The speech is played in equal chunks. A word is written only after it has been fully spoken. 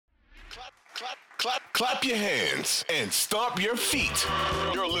Clap your hands and stomp your feet.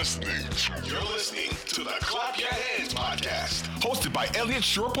 You're listening to the Clap Your Hands podcast, hosted by Elliot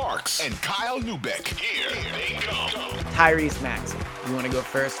Shore-Parks and Kyle Newbeck. Here they go. Tyrese Maxey. You want to go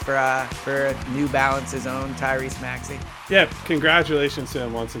first for New Balance's own Tyrese Maxey? Yeah, congratulations to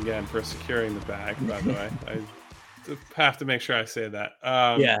him once again for securing the bag, by the way. I have to make sure I say that.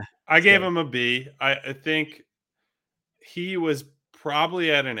 I gave him a B. I think he was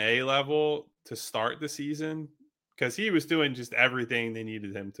probably at an A level to start the season because he was doing just everything they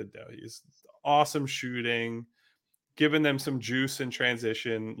needed him to do. He's awesome shooting, giving them some juice in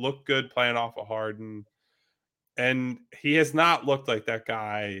transition, looked good playing off of Harden. And he has not looked like that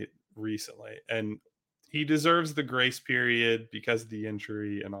guy recently. And he deserves the grace period because of the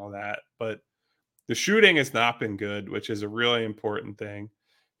injury and all that. But the shooting has not been good, which is a really important thing.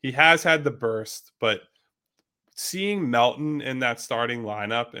 He has had the burst, but seeing Melton in that starting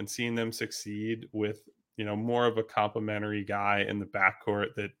lineup and seeing them succeed with, more of a complimentary guy in the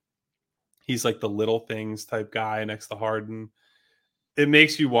backcourt, that he's like the little things type guy next to Harden, it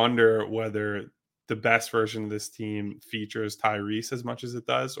makes you wonder whether the best version of this team features Tyrese as much as it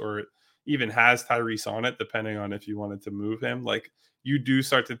does, or even has Tyrese on it, depending on if you wanted to move him. Like, you do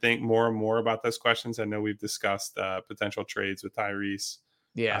start to think more and more about those questions. I know we've discussed potential trades with Tyrese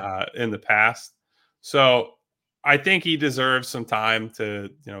in the past. So I think he deserves some time to,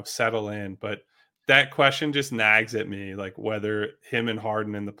 settle in. But that question just nags at me, like whether him and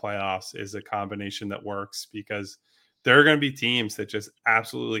Harden in the playoffs is a combination that works, because there are going to be teams that just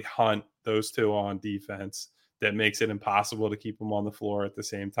absolutely hunt those two on defense that makes it impossible to keep them on the floor at the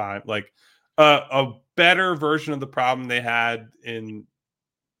same time. Like a better version of the problem they had in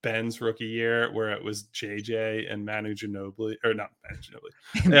Ben's rookie year, where it was JJ and Manu Ginobili, or not Manu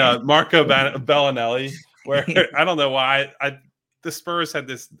Ginobili, Marco Bellinelli, where I don't know why the Spurs had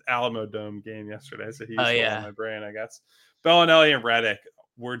this Alamo Dome game yesterday, so he's on my brain, I guess. Bellinelli and Redick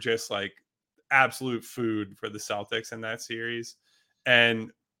were just like absolute food for the Celtics in that series.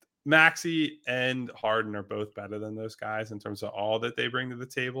 And Maxey and Harden are both better than those guys in terms of all that they bring to the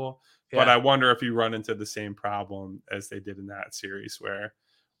table. Yeah. But I wonder if you run into the same problem as they did in that series, where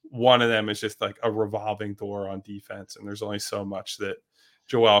one of them is just like a revolving door on defense, and there's only so much that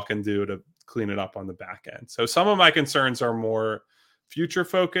Joel can do to clean it up on the back end. So some of my concerns are more future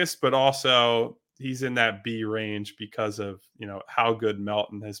focused, but also he's in that B range because of, how good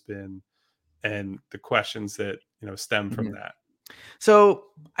Melton has been and the questions that, stem from that. So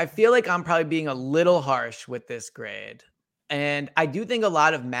I feel like I'm probably being a little harsh with this grade. And I do think a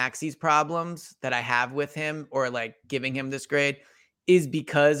lot of Maxey's problems that I have with him, or like giving him this grade, is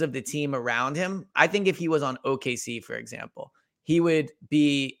because of the team around him. I think if he was on OKC, for example, he would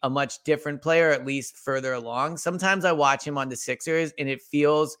be a much different player, at least further along. Sometimes I watch him on the Sixers and it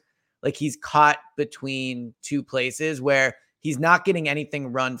feels like he's caught between two places where he's not getting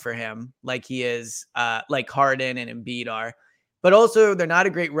anything run for him like he is, like Harden and Embiid are. But also, they're not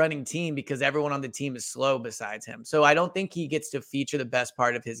a great running team because everyone on the team is slow besides him. So I don't think he gets to feature the best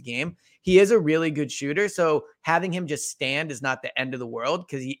part of his game. He is a really good shooter. So having him just stand is not the end of the world,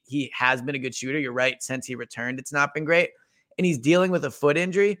 because he has been a good shooter. You're right. Since he returned, it's not been great. And he's dealing with a foot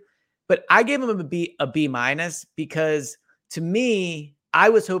injury. But I gave him a B minus because, to me, I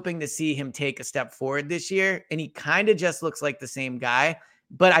was hoping to see him take a step forward this year. And he kind of just looks like the same guy.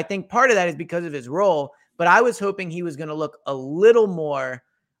 But I think part of that is because of his role. But I was hoping he was going to look a little more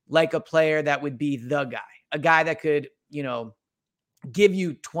like a player that would be the guy, a guy that could, give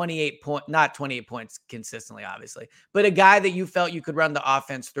you not 28 points consistently, obviously, but a guy that you felt you could run the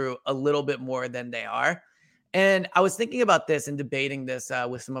offense through a little bit more than they are. And I was thinking about this and debating this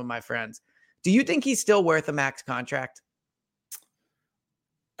with some of my friends. Do you think he's still worth a max contract?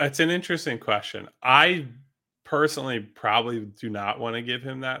 It's an interesting question. I personally probably do not want to give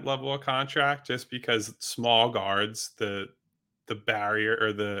him that level of contract, just because small guards, the barrier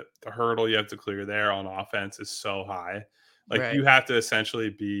or the hurdle you have to clear there on offense is so high. Like, right. You have to essentially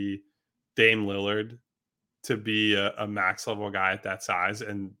be Dame Lillard to be a max level guy at that size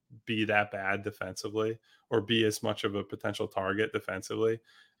and be that bad defensively, or be as much of a potential target defensively.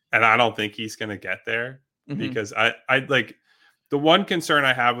 And I don't think he's going to get there, because I like, the one concern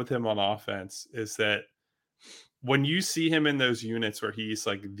I have with him on offense is that when you see him in those units where he's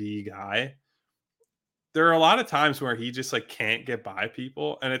like the guy, there are a lot of times where he just like can't get by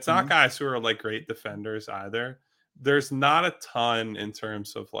people. And it's not guys who are like great defenders either. There's not a ton in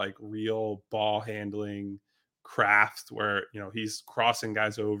terms of like real ball handling craft where, he's crossing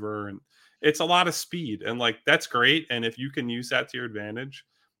guys over, and it's a lot of speed, and like, that's great. And if you can use that to your advantage,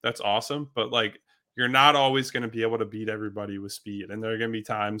 that's awesome. But like, you're not always going to be able to beat everybody with speed. And there are going to be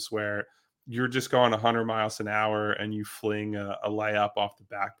times where you're just going 100 miles an hour and you fling a layup off the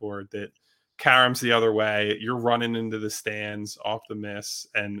backboard that caroms the other way. You're running into the stands off the miss,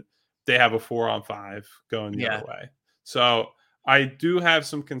 and they have a 4-on-5 going the other way. So I do have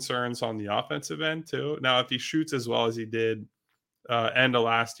some concerns on the offensive end too. Now, if he shoots as well as he did end of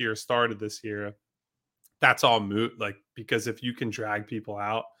last year, started this year, that's all moot. Like, because if you can drag people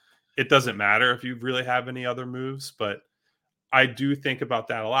out, it doesn't matter if you really have any other moves. But I do think about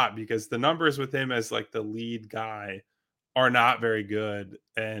that a lot because the numbers with him as like the lead guy are not very good.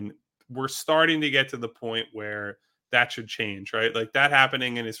 And we're starting to get to the point where that should change, right? Like that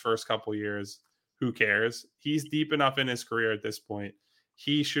happening in his first couple years, who cares? He's deep enough in his career at this point.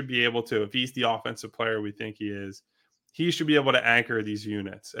 He should be able to, if he's the offensive player we think he is, he should be able to anchor these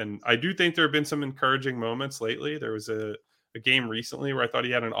units. And I do think there have been some encouraging moments lately. There was a game recently where I thought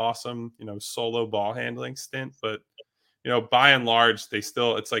he had an awesome, solo ball handling stint, but by and large,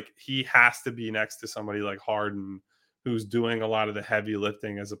 it's like he has to be next to somebody like Harden, who's doing a lot of the heavy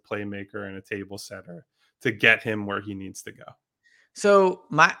lifting as a playmaker and a table setter to get him where he needs to go. So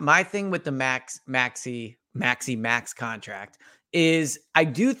my thing with the Maxey max contract is I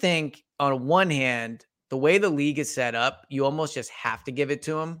do think on one hand, the way the league is set up, you almost just have to give it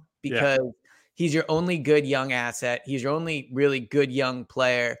to him because he's your only good young asset. He's your only really good young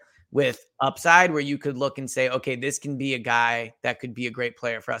player with upside where you could look and say, okay, this can be a guy that could be a great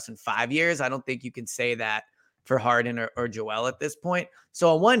player for us in 5 years. I don't think you can say that for Harden or Joel at this point.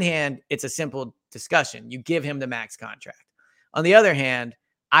 So on one hand, it's a simple discussion. You give him the max contract. On the other hand,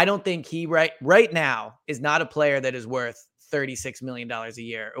 I don't think he right now is not a player that is worth $36 million a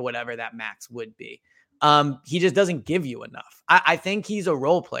year or whatever that max would be. He just doesn't give you enough. I think he's a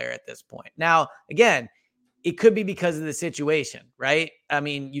role player at this point. Now, again, it could be because of the situation, right? I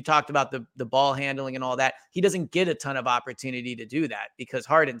mean, you talked about the ball handling and all that. He doesn't get a ton of opportunity to do that because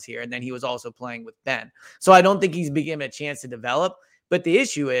Harden's here. And then he was also playing with Ben. So I don't think he's been given a chance to develop. But the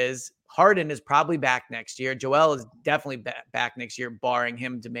issue is Harden is probably back next year. Joel is definitely back next year, barring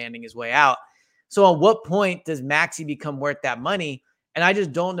him demanding his way out. So at what point does Maxey become worth that money? And I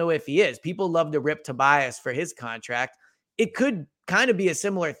just don't know if he is. People love to rip Tobias for his contract. It could kind of be a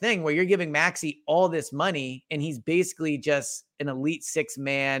similar thing where you're giving Maxey all this money and he's basically just an elite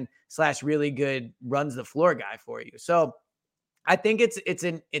 6-man / really good runs the floor guy for you. So I think it's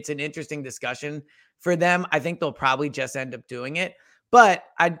an interesting discussion for them. I think they'll probably just end up doing it, but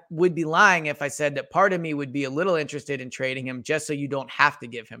I would be lying if I said that part of me would be a little interested in trading him just so you don't have to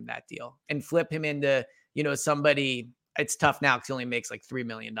give him that deal and flip him into, somebody. It's tough now because he only makes like $3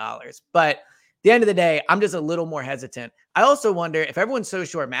 million, but at the end of the day, I'm just a little more hesitant. I also wonder if everyone's so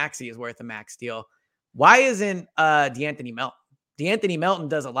sure Maxey is worth a max deal, why isn't DeAnthony Melton? DeAnthony Melton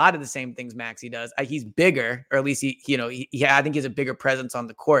does a lot of the same things Maxey does. He's bigger, or at least I think he has a bigger presence on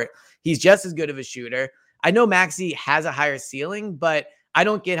the court. He's just as good of a shooter. I know Maxey has a higher ceiling, but I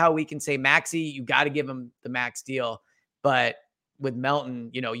don't get how we can say Maxey, you got to give him the max deal. But with Melton,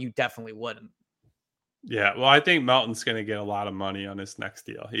 you definitely wouldn't. Yeah, well, I think Melton's going to get a lot of money on his next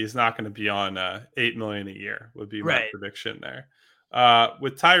deal. He's not going to be on $8 million a year. Would be my prediction there.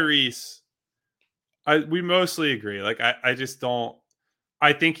 With Tyrese, we mostly agree. Like, I just don't.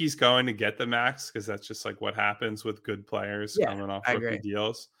 I think he's going to get the max because that's just like what happens with good players coming off rookie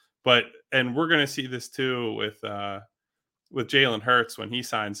deals. And we're going to see this too with Jalen Hurts when he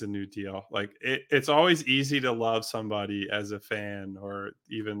signs a new deal. Like, it's always easy to love somebody as a fan or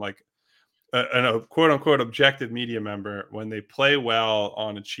even like a quote unquote objective media member when they play well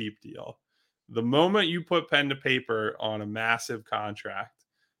on a cheap deal. The moment you put pen to paper on a massive contract,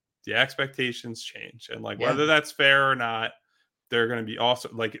 the expectations change. And whether that's fair or not, they're going to be also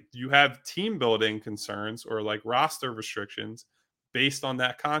you have team building concerns or roster restrictions based on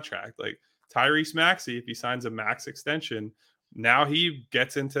that contract. Like Tyrese Maxey, if he signs a max extension, now he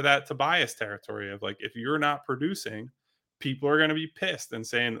gets into that Tobias territory of if you're not producing, people are going to be pissed and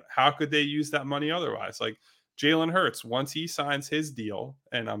saying, how could they use that money otherwise? Like Jalen Hurts, once he signs his deal,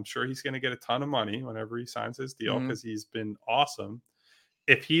 and I'm sure he's going to get a ton of money whenever he signs his deal because he's been awesome.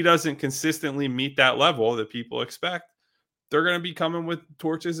 If he doesn't consistently meet that level that people expect, they're going to be coming with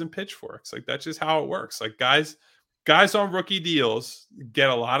torches and pitchforks. That's just how it works. Guys on rookie deals get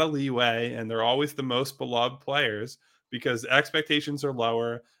a lot of leeway and they're always the most beloved players because expectations are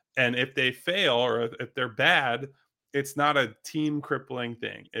lower. And if they fail or if they're bad, it's not a team crippling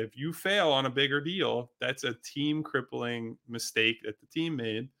thing. If you fail on a bigger deal, that's a team crippling mistake that the team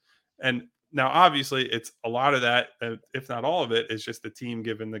made. And now, obviously, it's a lot of that, if not all of it, is just the team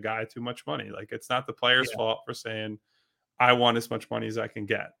giving the guy too much money. It's not the player's fault for saying, I want as much money as I can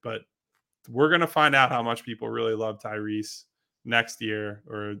get. But we're going to find out how much people really love Tyrese next year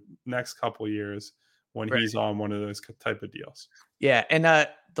or next couple years when he's on one of those type of deals. Yeah. And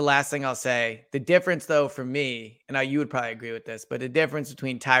the last thing I'll say, the difference though for me, and you would probably agree with this, but the difference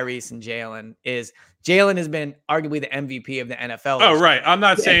between Tyrese and Jalen is Jalen has been arguably the MVP of the NFL. Oh, right. I'm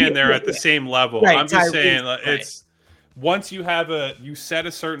not saying they're at the same level. Right, I'm just Tyrese, saying it's once you set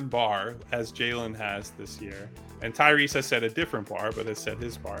a certain bar, as Jalen has this year, and Tyrese has set a different bar, but has set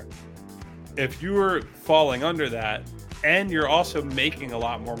his bar. If you're falling under that and you're also making a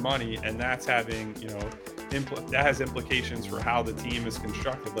lot more money, and that's having, that has implications for how the team is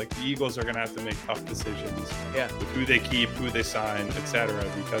constructed. Like the Eagles are going to have to make tough decisions with who they keep, who they sign, etc.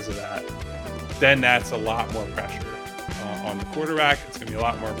 because of that. Then that's a lot more pressure on the quarterback. It's going to be a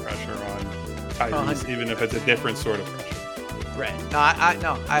lot more pressure on Tyrese, even if it's a different sort of pressure. Right. No, I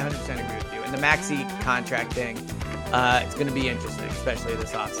 100% agree with you. And the Maxey contract thing, it's going to be interesting, especially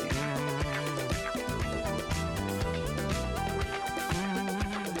this offseason.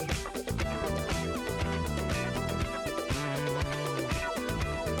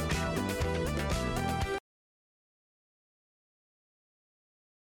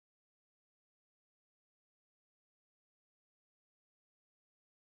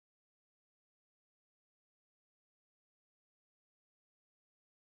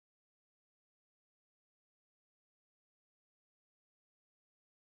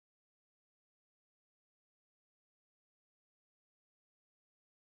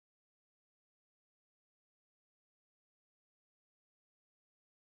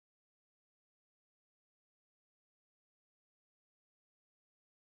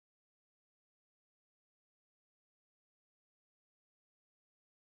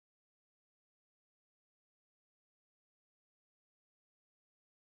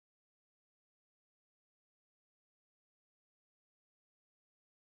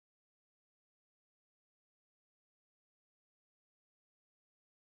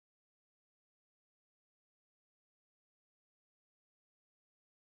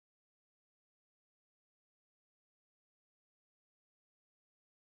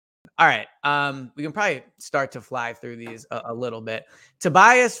 All right. We can probably start to fly through these a little bit.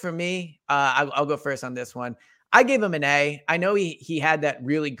 Tobias, for me, I'll go first on this one. I gave him an A. I know he had that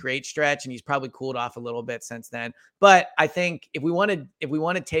really great stretch, and he's probably cooled off a little bit since then. But I think if we want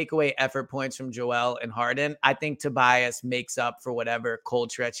to take away effort points from Joel and Harden, I think Tobias makes up for whatever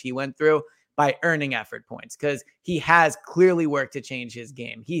cold stretch he went through by earning effort points, because he has clearly worked to change his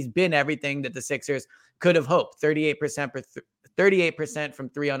game. He's been everything that the Sixers could have hoped. 38% from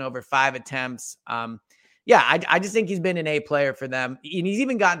 3 on over 5 attempts. I just think he's been an A player for them. And he's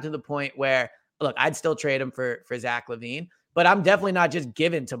even gotten to the point where, look, I'd still trade him for Zach LaVine, but I'm definitely not just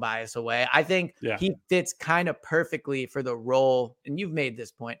giving Tobias away. I think he fits kind of perfectly for the role. And you've made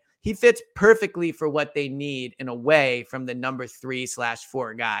this point. He fits perfectly for what they need in a way from the number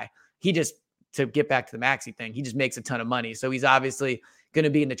 3/4 guy. He just, to get back to the Maxey thing, he just makes a ton of money. So he's obviously going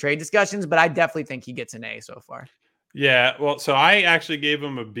to be in the trade discussions, but I definitely think he gets an A so far. Yeah, well, so I actually gave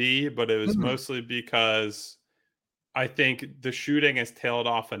him a B, but it was mostly because I think the shooting has tailed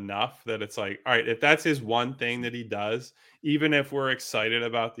off enough that it's like, all right, if that's his one thing that he does, even if we're excited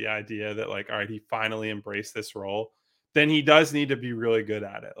about the idea that, like, all right, he finally embraced this role, then he does need to be really good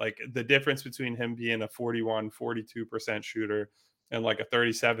at it. Like the difference between him being a 42% shooter and like a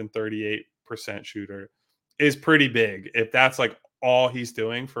 38% shooter is pretty big. If that's like all he's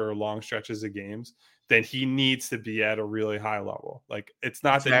doing for long stretches of games, then he needs to be at a really high level. Like it's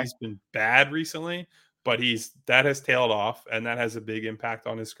not that he's been bad recently, but that has tailed off, and that has a big impact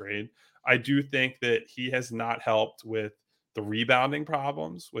on his grade. I do think that he has not helped with the rebounding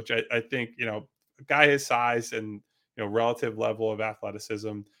problems, which I think, a guy his size and, relative level of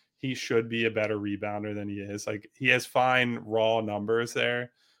athleticism, he should be a better rebounder than he is. Like he has fine raw numbers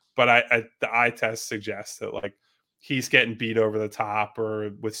there, but the eye test suggests that like he's getting beat over the top or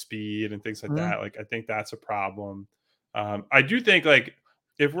with speed and things like that. Like I think that's a problem. I do think like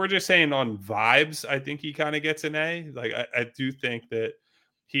if we're just saying on vibes, I think he kind of gets an A. Like I do think that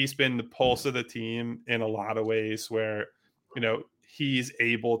he's been the pulse of the team in a lot of ways where, he's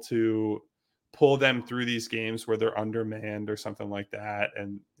able to pull them through these games where they're undermanned or something like that.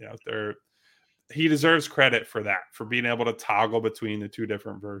 And, he deserves credit for that, for being able to toggle between the two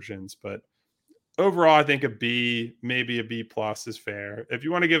different versions. But overall, I think a B, maybe a B plus is fair. If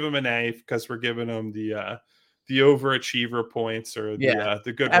you want to give him an A, because we're giving him the overachiever points or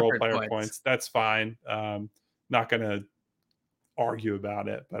the good role player points, that's fine. Not going to argue about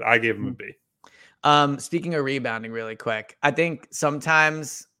it, but I gave him a B. Speaking of rebounding really quick, I think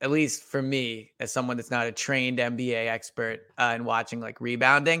sometimes, at least for me, as someone that's not a trained NBA expert in watching like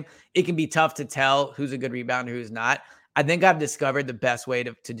rebounding, it can be tough to tell who's a good rebounder, who's not. I think I've discovered the best way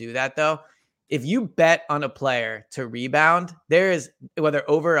to do that, though. If you bet on a player to rebound, there is, whether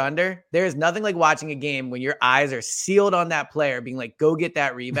over or under, there is nothing like watching a game when your eyes are sealed on that player being like, go get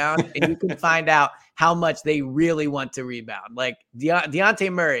that rebound. And you can find out how much they really want to rebound. Like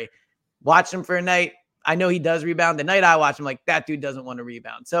Dejounte Murray, watch him for a night. I know he does rebound. The night I watch him, like, that dude doesn't want to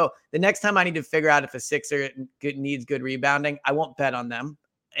rebound. So the next time I need to figure out if a Sixer needs good rebounding, I won't bet on them.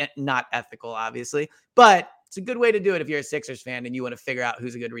 Not ethical, obviously, but it's a good way to do it if you're a Sixers fan and you want to figure out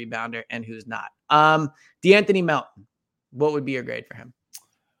who's a good rebounder and who's not. DeAnthony Melton, what would be your grade for him?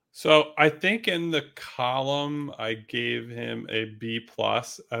 So I think in the column, I gave him a B+.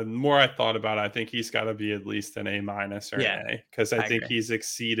 The more I thought about it, I think he's got to be at least an A- or an A, because I think he's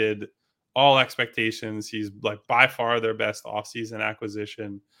exceeded all expectations. He's like by far their best offseason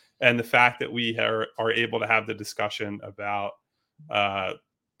acquisition. And the fact that we are able to have the discussion about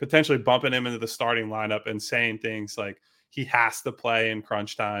potentially bumping him into the starting lineup and saying things like he has to play in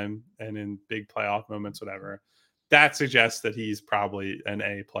crunch time and in big playoff moments, whatever, that suggests that he's probably an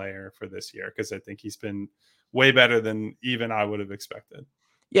A player for this year, because I think he's been way better than even I would have expected.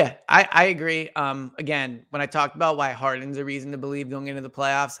 Yeah, I agree. Again, when I talked about why Harden's a reason to believe going into the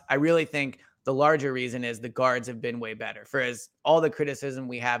playoffs, I really think the larger reason is the guards have been way better. For as all the criticism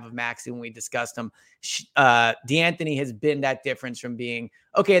we have of Maxey when we discussed him, DeAnthony has been that difference from being,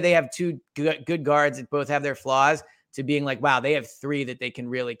 okay, they have two good guards that both have their flaws, to being like, wow, they have three that they can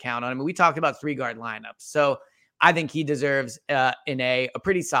really count on. I mean, we talked about 3-guard lineups. So I think he deserves a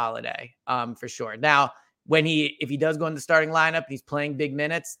pretty solid A, for sure. Now, if he does go in the starting lineup and he's playing big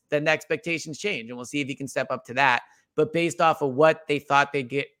minutes, then the expectations change, and we'll see if he can step up to that. But based off of what they thought they'd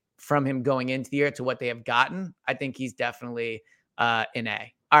get from him going into the year to what they have gotten, I think he's definitely an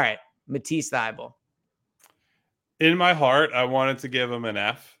A. All right, Matisse Thybulle. In my heart, I wanted to give him an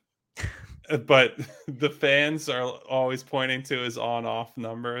F, but the fans are always pointing to his on-off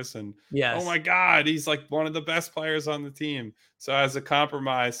numbers, and oh my God, he's like one of the best players on the team. So as a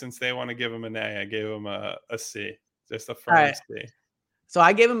compromise, since they want to give him an A, I gave him a C, just a firm C. So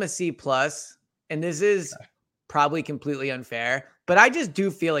I gave him a C+, and this is probably completely unfair, but I just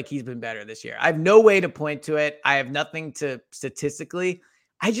do feel like he's been better this year. I have no way to point to it. I have nothing to statistically.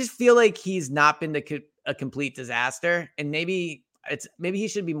 I just feel like he's not been a complete disaster, and maybe he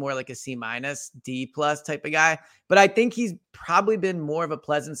should be more like a C-, D+ type of guy. But I think he's probably been more of a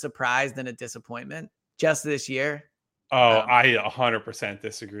pleasant surprise than a disappointment just this year. Oh, I 100%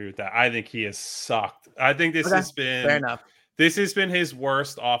 disagree with that. I think he has sucked. I think this has been fair enough. This has been his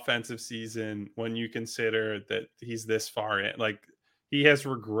worst offensive season when you consider that he's this far in. Like, he has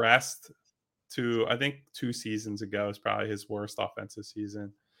regressed to, I think 2 seasons ago is probably his worst offensive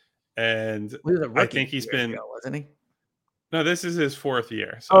season. And I think he's been, wasn't he? No, this is his 4th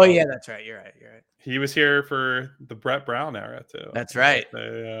year. So oh yeah, that's right. You're right. He was here for the Brett Brown era too. That's right.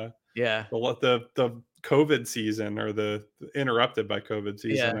 The COVID season, or the interrupted by COVID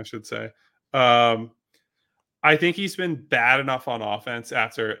season, I should say. I think he's been bad enough on offense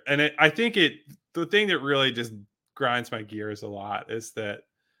after, and I think the thing that really just grinds my gears a lot is that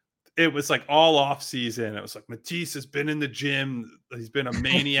it was like all off season. It was like, Matisse has been in the gym. He's been a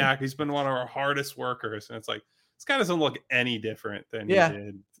maniac. He's been one of our hardest workers. And it's like, this guy doesn't look any different than he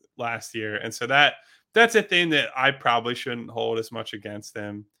did last year. And so that's a thing that I probably shouldn't hold as much against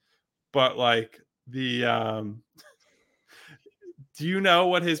him. But like do you know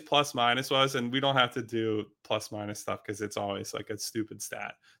what his plus minus was? And we don't have to do plus minus stuff because it's always like a stupid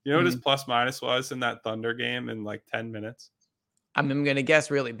stat. You know what his plus minus was in that Thunder game in like 10 minutes? I'm going to guess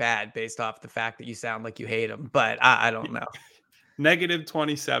really bad based off the fact that you sound like you hate him, but I don't know.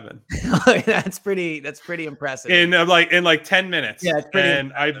 -27. That's pretty impressive. In like 10 minutes. Yeah, it's pretty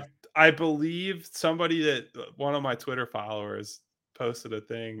and I believe somebody that one of my Twitter followers posted a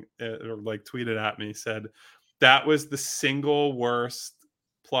thing or like tweeted at me, said that was the single worst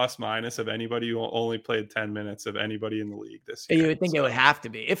plus minus of anybody who only played 10 minutes of anybody in the league this year. You would think it would have to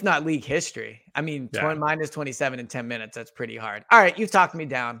be, if not league history. I mean, -27 in 10 minutes. That's pretty hard. All right. You've talked me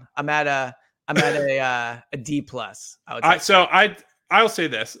down. I'm at a D+. I'll say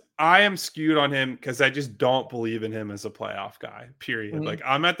this. I am skewed on him because I just don't believe in him as a playoff guy, period. Mm-hmm. Like,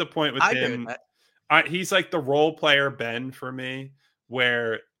 I'm at the point with him. He's like the role player Ben for me,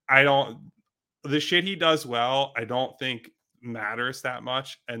 where the shit he does well, I don't think matters that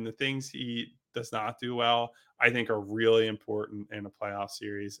much. And the things he does not do well, I think are really important in a playoff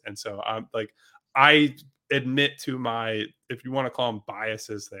series. And so I'm like, I admit to my, if you want to call them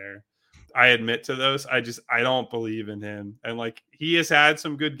biases there, I admit to those. I don't believe in him. And like, he has had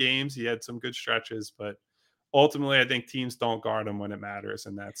some good games. He had some good stretches, but ultimately I think teams don't guard him when it matters.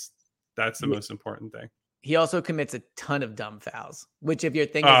 And that's the most important thing. He also commits a ton of dumb fouls, which if your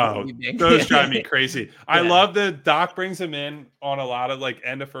thing is leaving, those drive me crazy. Yeah. I love that Doc brings him in on a lot of like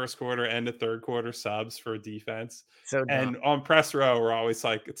end of first quarter, end of third quarter subs for defense. So and on press row, we're always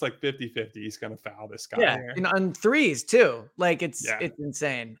like, it's like 50-50. He's going to foul this guy. Yeah. Here. And on threes too. Like it's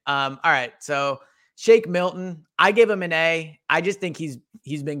insane. All right. So Shake Milton, I give him an A. I just think he's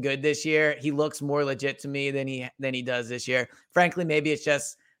been good this year. He looks more legit to me than he does this year. Frankly, maybe it's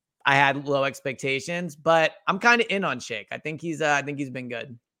just I had low expectations, but I'm kind of in on Shake. I think he's been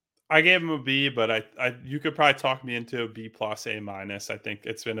good. I gave him a B, but you could probably talk me into a B plus, A minus. I think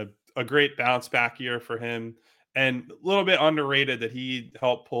it's been a great bounce back year for him, and a little bit underrated that he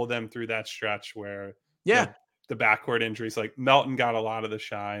helped pull them through that stretch where the backcourt injuries, like Melton got a lot of the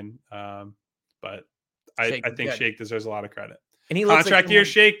shine. But I think Shake deserves a lot of credit. And he looks contract like year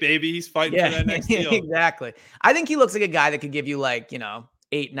Shake, baby. He's fighting for that next deal. Exactly. I think he looks like a guy that could give you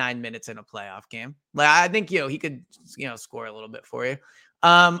 8-9 minutes in a playoff game. Like I think he could score a little bit for you.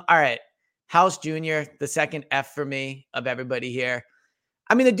 All right, House Jr., the second F for me of everybody here.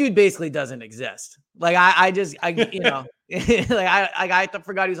 I mean, the dude basically doesn't exist. Like I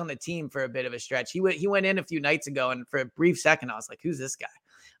forgot he was on the team for a bit of a stretch. He went in a few nights ago, and for a brief second, I was like, "Who's this guy?"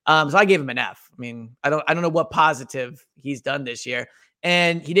 So I gave him an F. I mean, I don't know what positive he's done this year.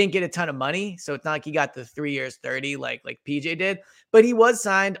 And he didn't get a ton of money, so it's not like he got the 3 years 30 like PJ did. But he was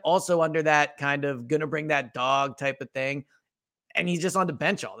signed also under that kind of gonna bring that dog type of thing, and he's just on the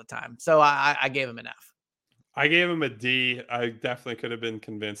bench all the time. So I gave him an F. I gave him a D. I definitely could have been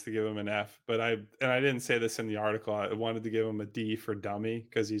convinced to give him an F, but I didn't say this in the article. I wanted to give him a D for dummy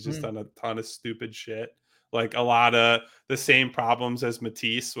because he's just done a ton of stupid shit, like a lot of the same problems as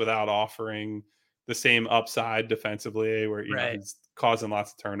Matisse without offering the same upside defensively, where he's causing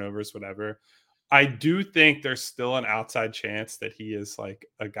lots of turnovers, whatever. I do think there's still an outside chance that he is like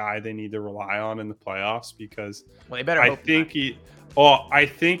a guy they need to rely on in the playoffs because I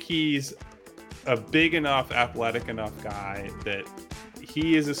think he's a big enough, athletic enough guy that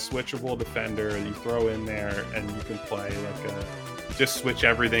he is a switchable defender you throw in there and you can play like a just switch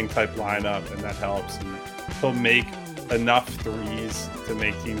everything type lineup, and that helps. And he'll make enough threes to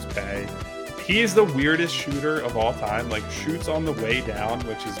make teams pay. He is the weirdest shooter of all time, like shoots on the way down,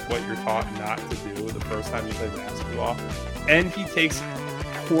 which is what you're taught not to do the first time you play basketball. And he takes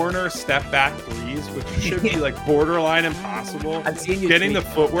corner step back threes, which should be like borderline impossible. I've seen you getting the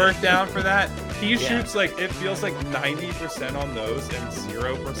footwork down for that. He shoots like it feels like 90% on those and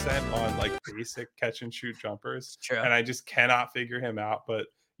 0% on like basic catch and shoot jumpers. True. And I just cannot figure him out. But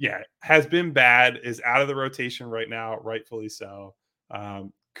yeah, has been bad, is out of the rotation right now, rightfully so.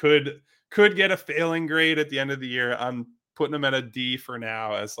 Could get a failing grade at the end of the year. I'm putting him at a D for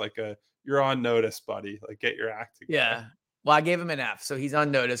now as like you're on notice, buddy. Like get your act together. Yeah. Well, I gave him an F, so he's on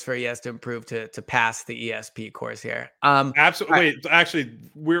notice for he has to improve to pass the ESP course here. Absolutely. Wait, actually,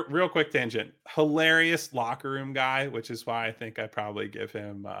 real quick tangent. Hilarious locker room guy, which is why I think I probably give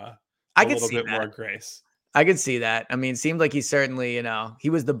him a little bit more grace. I could see that. I mean, it seemed like he certainly, he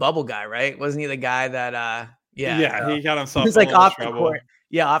was the bubble guy, right? Wasn't he the guy that? He got himself. He's like off the court.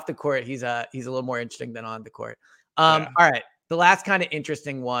 Yeah, off the court, he's a little more interesting than on the court. All right, the last kind of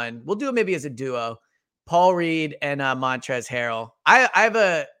interesting one, we'll do it maybe as a duo. Paul Reed and Montrezl Harrell. I have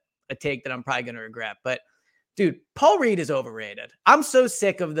a take that I'm probably going to regret, but dude, Paul Reed is overrated. I'm so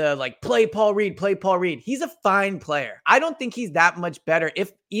sick of the play Paul Reed. He's a fine player. I don't think he's that much better,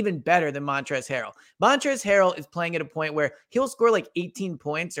 if even better than Montrezl Harrell. Montrezl Harrell is playing at a point where he'll score like 18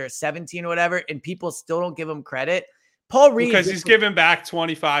 points or 17 or whatever, and people still don't give him credit. Paul Reed, because he's giving back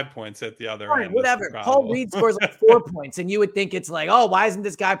 25 points at the other end. Whatever. Paul Reed scores like 4 points, and you would think it's like, oh, why isn't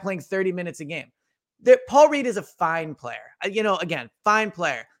this guy playing 30 minutes a game? Paul Reed is a fine player. Again, fine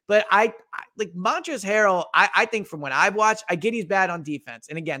player. But I like Montrezl Harrell. I think from what I've watched, I get he's bad on defense.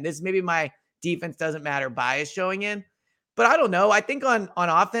 And again, this maybe my defense doesn't matter bias showing in. But I don't know. I think on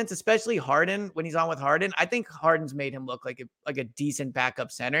offense, especially Harden, when he's on with Harden, I think Harden's made him look like a decent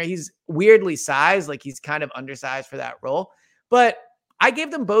backup center. He's weirdly sized, like he's kind of undersized for that role. But I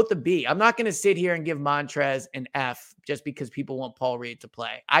gave them both a B. I'm not going to sit here and give Montrezl an F just because people want Paul Reed to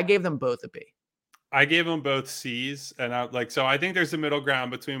play. I gave them both a B. I gave them both C's, and so I think there's a middle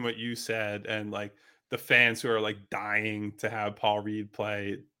ground between what you said and like the fans who are like dying to have Paul Reed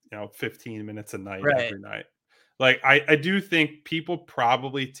play, 15 minutes a night every night. Like I do think people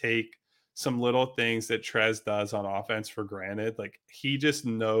probably take some little things that Trez does on offense for granted. Like he just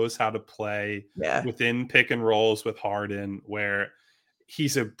knows how to play within pick and rolls with Harden, where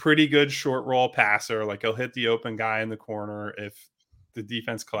he's a pretty good short roll passer. Like he'll hit the open guy in the corner if the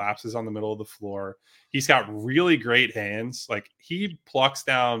defense collapses on the middle of the floor. He's got really great hands. Like he plucks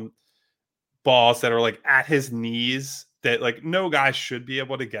down balls that are like at his knees that like no guy should be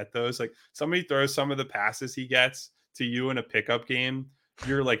able to get those. Like somebody throws some of the passes he gets to you in a pickup game,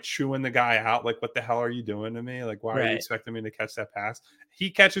 you're like chewing the guy out. Like, what the hell are you doing to me? Like, why are you expecting me to catch that pass? He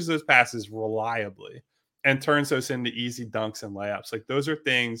catches those passes reliably and turns those into easy dunks and layups. Like, those are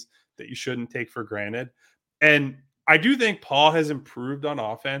things that you shouldn't take for granted. And I do think Paul has improved on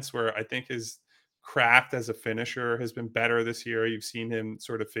offense, where I think his craft as a finisher has been better this year. You've seen him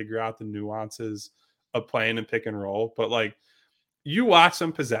sort of figure out the nuances of playing and pick and roll. But like, you watch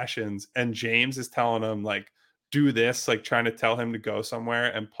some possessions and James is telling him like, do this, like trying to tell him to go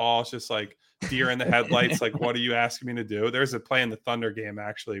somewhere. And Paul's just like deer in the headlights. Like, what are you asking me to do? There's a play in the Thunder game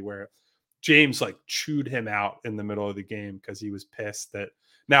actually where James like chewed him out in the middle of the game because he was pissed that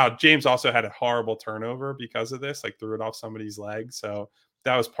now James also had a horrible turnover because of this, like threw it off somebody's leg. So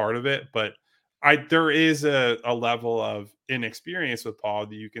that was part of it. But there is a level of inexperience with Paul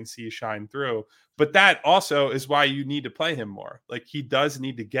that you can see shine through. But that also is why you need to play him more. Like, he does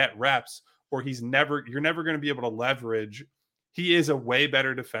need to get reps, or you're never going to be able to leverage. He is a way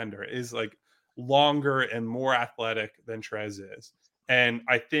better defender, is like longer and more athletic than Trez is. And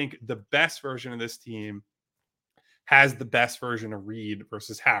I think the best version of this team has the best version of Reed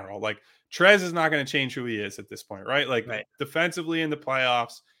versus Harrell. Like, Trez is not going to change who he is at this point, right? Like, defensively in the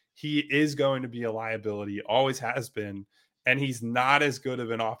playoffs, he is going to be a liability, always has been. And he's not as good of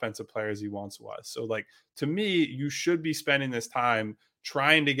an offensive player as he once was. So, like, to me, you should be spending this time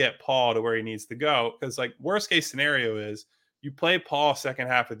trying to get Paul to where he needs to go. Because, like, worst case scenario is you play Paul second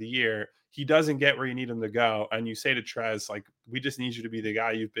half of the year, he doesn't get where you need him to go, and you say to Trez, like, we just need you to be the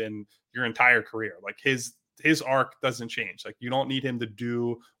guy you've been your entire career. Like, his arc doesn't change. Like, you don't need him to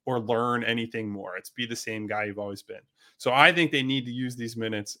do or learn anything more. It's be the same guy you've always been. So I think they need to use these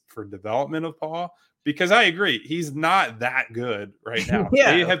minutes for development of Paul, because I agree, he's not that good right now.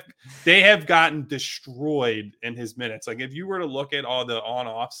 They have gotten destroyed in his minutes. Like, if you were to look at all the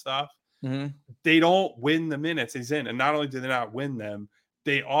on-off stuff, they don't win the minutes he's in. And not only do they not win them,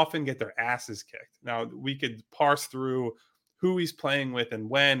 they often get their asses kicked. Now, we could parse through who he's playing with and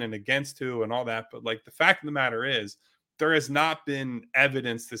when and against who and all that. But like, the fact of the matter is, there has not been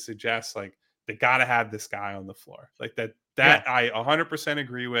evidence to suggest like they got to have this guy on the floor. Like that I 100%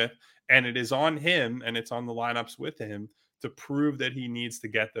 agree with. And it is on him, and it's on the lineups with him to prove that he needs to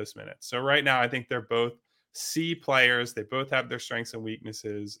get those minutes. So right now, I think they're both C players. They both have their strengths and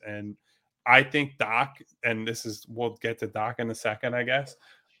weaknesses. And I think Doc, and we'll get to Doc in a second, I guess.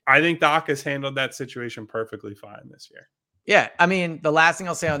 I think Doc has handled that situation perfectly fine this year. Yeah. I mean, the last thing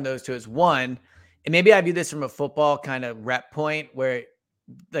I'll say on those two is, one, and maybe I view this from a football kind of rep point, where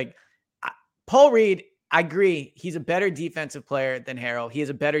like Paul Reed, I agree, he's a better defensive player than Harrell. He has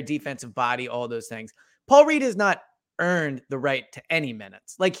a better defensive body, all those things. Paul Reed has not earned the right to any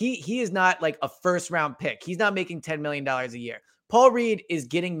minutes. Like, he is not like a first round pick. He's not making $10 million a year. Paul Reed is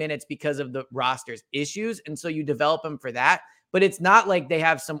getting minutes because of the roster's issues. And so you develop him for that. But it's not like they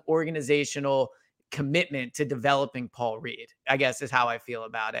have some organizational commitment to developing Paul Reed, I guess is how I feel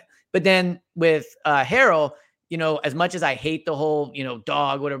about it. But then with Harrell, as much as I hate the whole,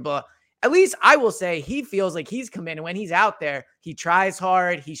 dog, whatever, blah, at least I will say he feels like he's committed. When he's out there, he tries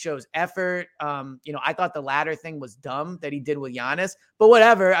hard. He shows effort. I thought the ladder thing was dumb that he did with Giannis, but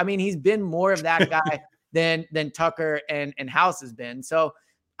whatever. I mean, he's been more of that guy than Tucker and House has been. So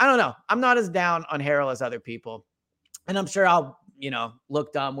I don't know. I'm not as down on Harrell as other people. And I'm sure I'll,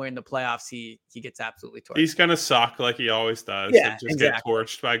 look dumb where in the playoffs he gets absolutely torched. He's going to suck like he always does. Yeah, just get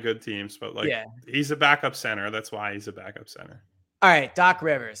torched by good teams. But he's a backup center. That's why he's a backup center. All right, Doc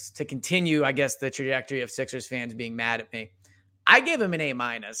Rivers, to continue, I guess, the trajectory of Sixers fans being mad at me. I gave him an A-.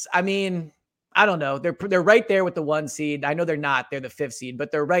 I mean, I don't know. They're right there with the 1 seed. I know they're not. They're the 5th seed,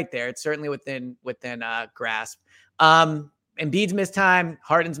 but they're right there. It's certainly within grasp. Embiid's missed time.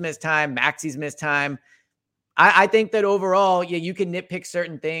 Harden's missed time. Maxey's missed time. I think that overall, you can nitpick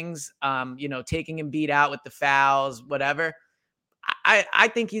certain things, taking Embiid out with the fouls, whatever. I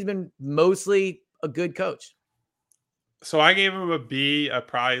think he's been mostly a good coach. So I gave him a B. I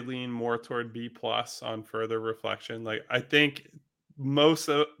probably lean more toward B+ on further reflection. Like, I think most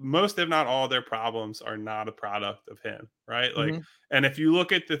if not all their problems are not a product of him, right? Like, and if you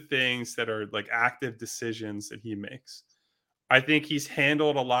look at the things that are like active decisions that he makes, I think he's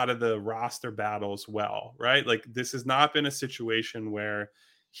handled a lot of the roster battles well, right? Like, this has not been a situation where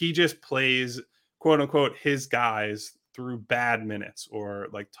he just plays, quote unquote, his guys through bad minutes or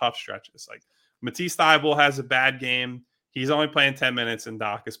like tough stretches. Like, Matisse Thybulle has a bad game. He's only playing 10 minutes and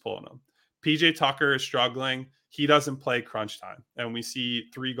Doc is pulling him. PJ Tucker is struggling. He doesn't play crunch time. And we see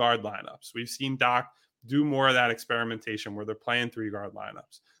 3-guard lineups. We've seen Doc do more of that experimentation where they're playing 3-guard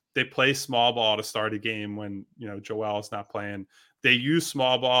lineups. they play small ball to start a game when, Joel is not playing. They use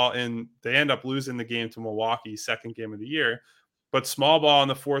small ball and they end up losing the game to Milwaukee, second game of the year. But small ball in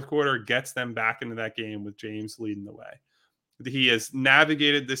the fourth quarter gets them back into that game with James leading the way. He has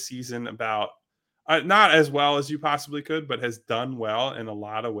navigated this season about not as well as you possibly could, but has done well in a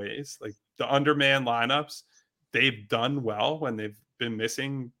lot of ways. Like the underman lineups, they've done well when they've been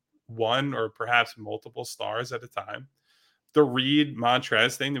missing one or perhaps multiple stars at a time. The Reed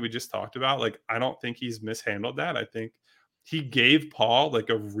Montrez thing that we just talked about, like, I don't think he's mishandled that. I think he gave Paul like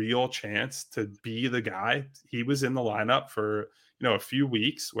a real chance to be the guy. He was in the lineup for, a few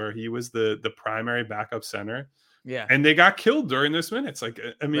weeks where he was the primary backup center. Yeah. And they got killed during those minutes. Like,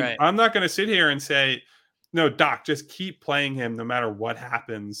 I mean, right. I'm not going to sit here and say, no, Doc, just keep playing him no matter what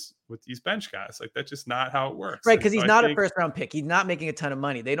happens with these bench guys. Like, that's just not how it works. Right. Because he's not a first round pick. He's not making a ton of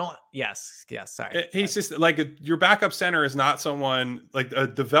money. They don't. Yes. Sorry. He's just like your backup center is not someone like a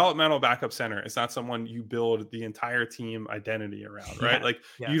developmental backup center. It's not someone you build the entire team identity around. Right. Like,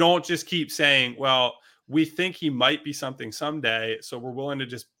 you don't just keep saying, well, we think he might be something someday, so we're willing to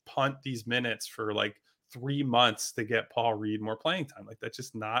just punt these minutes for like 3 months to get Paul Reed more playing time. Like, that's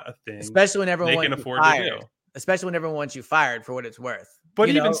just not a thing. Especially when everyone they can afford to do. Especially when everyone wants you fired for what it's worth. But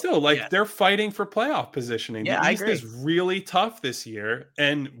even still, like, they're fighting for playoff positioning. Yeah, the East is really tough this year,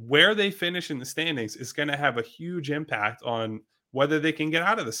 and where they finish in the standings is going to have a huge impact on whether they can get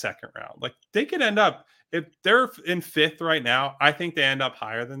out of the second round. Like, they could end up, if they're in fifth right now, I think they end up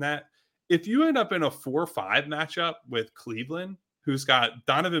higher than that. If you end up in a 4-5 matchup with Cleveland, who's got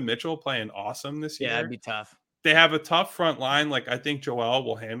Donovan Mitchell playing awesome this year. Yeah, that'd be tough. They have a tough front line. Like, I think Joel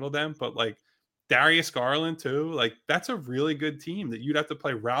will handle them, but like Darius Garland too, like, that's a really good team that you'd have to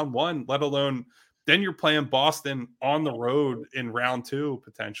play round one, let alone then you're playing Boston on the road in round two,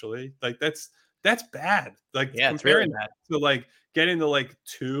 potentially. Like, that's bad. Like, comparing that to like getting to like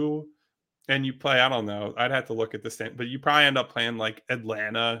 2 and you play, I don't know, I'd have to look at this thing, but you probably end up playing like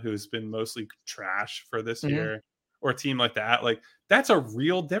Atlanta, who's been mostly trash for this year, or a team like that. Like, that's a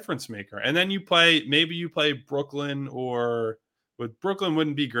real difference maker. And then maybe you play Brooklyn, but Brooklyn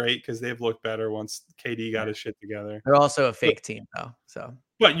wouldn't be great because they've looked better once KD got his shit together. They're also a fake team though. So,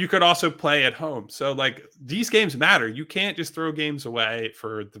 but you could also play at home. So like, these games matter. You can't just throw games away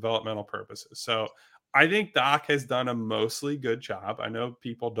for developmental purposes. So I think Doc has done a mostly good job. I know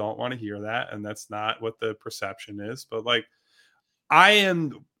people don't want to hear that, and that's not what the perception is, but like, I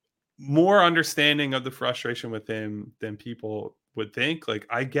am more understanding of the frustration with him than people would think. Like,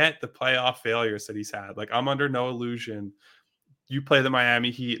 I get the playoff failures that he's had. Like, I'm under no illusion. You play the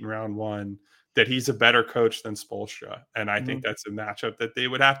Miami Heat in round one, that he's a better coach than Spoelstra. And I think that's a matchup that they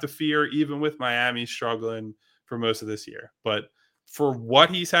would have to fear, even with Miami struggling for most of this year. But for what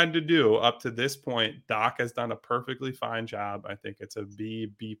he's had to do up to this point, Doc has done a perfectly fine job. I think it's a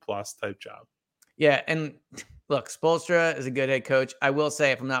B+ type job. Yeah, and look, Spoelstra is a good head coach. I will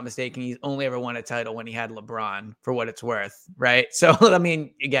say, if I'm not mistaken, he's only ever won a title when he had LeBron, for what it's worth, right? So, I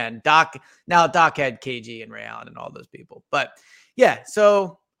mean, again, Doc had KG and Ray Allen and all those people. But, yeah,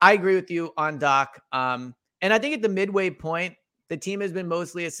 so I agree with you on Doc. And I think at the midway point, the team has been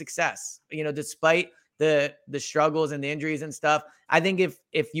mostly a success, despite the struggles and the injuries and stuff. I think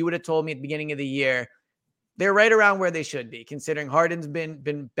if you would have told me at the beginning of the year, they're right around where they should be, considering Harden's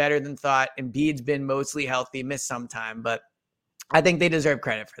been better than thought. Embiid's been mostly healthy, missed some time, but I think they deserve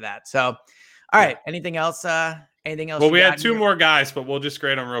credit for that. So, all right. Anything else? Well, we had 2 more guys, but we'll just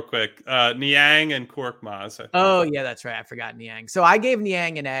grade them real quick. Niang and Korkmaz. Oh, yeah, that's right. I forgot Niang. So I gave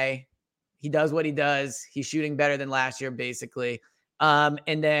Niang an A. He does what he does. He's shooting better than last year, basically. And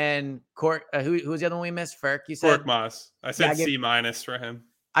then who was the other one we missed? Ferk, you said? Korkmaz. I said C- for him.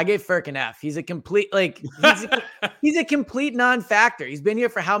 I gave Ferk an F. He's a complete, he's a complete non-factor. He's been here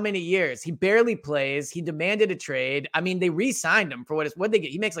for how many years? He barely plays. He demanded a trade. I mean, they re-signed him for what they get.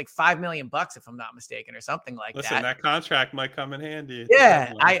 He makes like $5 million, if I'm not mistaken, or something like that. Listen, that contract might come in handy.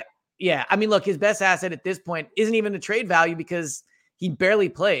 Yeah. I mean, look, his best asset at this point isn't even the trade value because he barely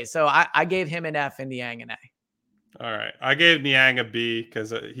plays. So I gave him an F and Niang an A. All right. I gave Niang a B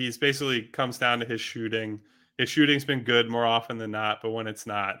because he's basically comes down to his shooting. His shooting's been good more often than not, but when it's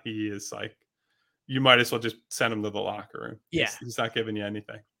not, he is like, you might as well just send him to the locker room. Yeah. He's not giving you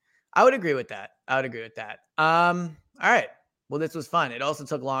anything. I would agree with that. All right. Well, this was fun. It also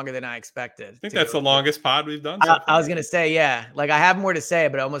took longer than I expected. I think that's the longest pod we've done. I was going to say, yeah, like I have more to say,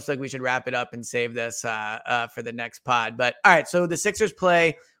 but I almost like we should wrap it up and save this for the next pod. But all right. So the Sixers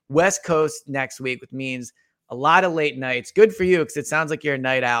play West Coast next week, which means a lot of late nights. Good for you, because it sounds like you're a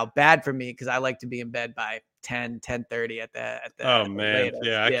night owl. Bad for me, because I like to be in bed by 10:30 at the oh man, latest.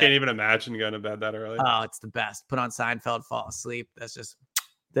 Yeah, I can't even imagine going to bed that early. Oh, it's the best. Put on Seinfeld, fall asleep. That's just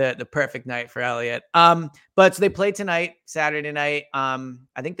the perfect night for Elliot. But so they play tonight, Saturday night. I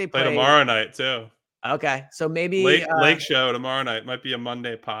think they play tomorrow night too. Okay, so maybe Lake Show tomorrow night. Might be a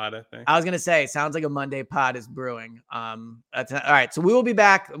Monday pod, I think. I was gonna say, sounds like a Monday pod is brewing. That's all right. So we will be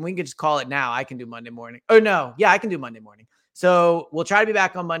back, and we can just call it now. I can do Monday morning. Oh no, yeah, I can do Monday morning. So we'll try to be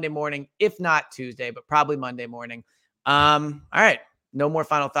back on Monday morning, if not Tuesday, but probably Monday morning. All right, no more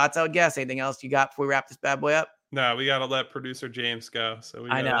final thoughts, I would guess. Anything else you got before we wrap this bad boy up? No, we got to let producer James go. So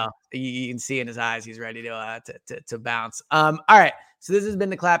I know you can see in his eyes he's ready to bounce. All right. So this has been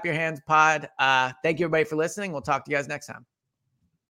the Clap Your Hands pod. Thank you everybody for listening. We'll talk to you guys next time.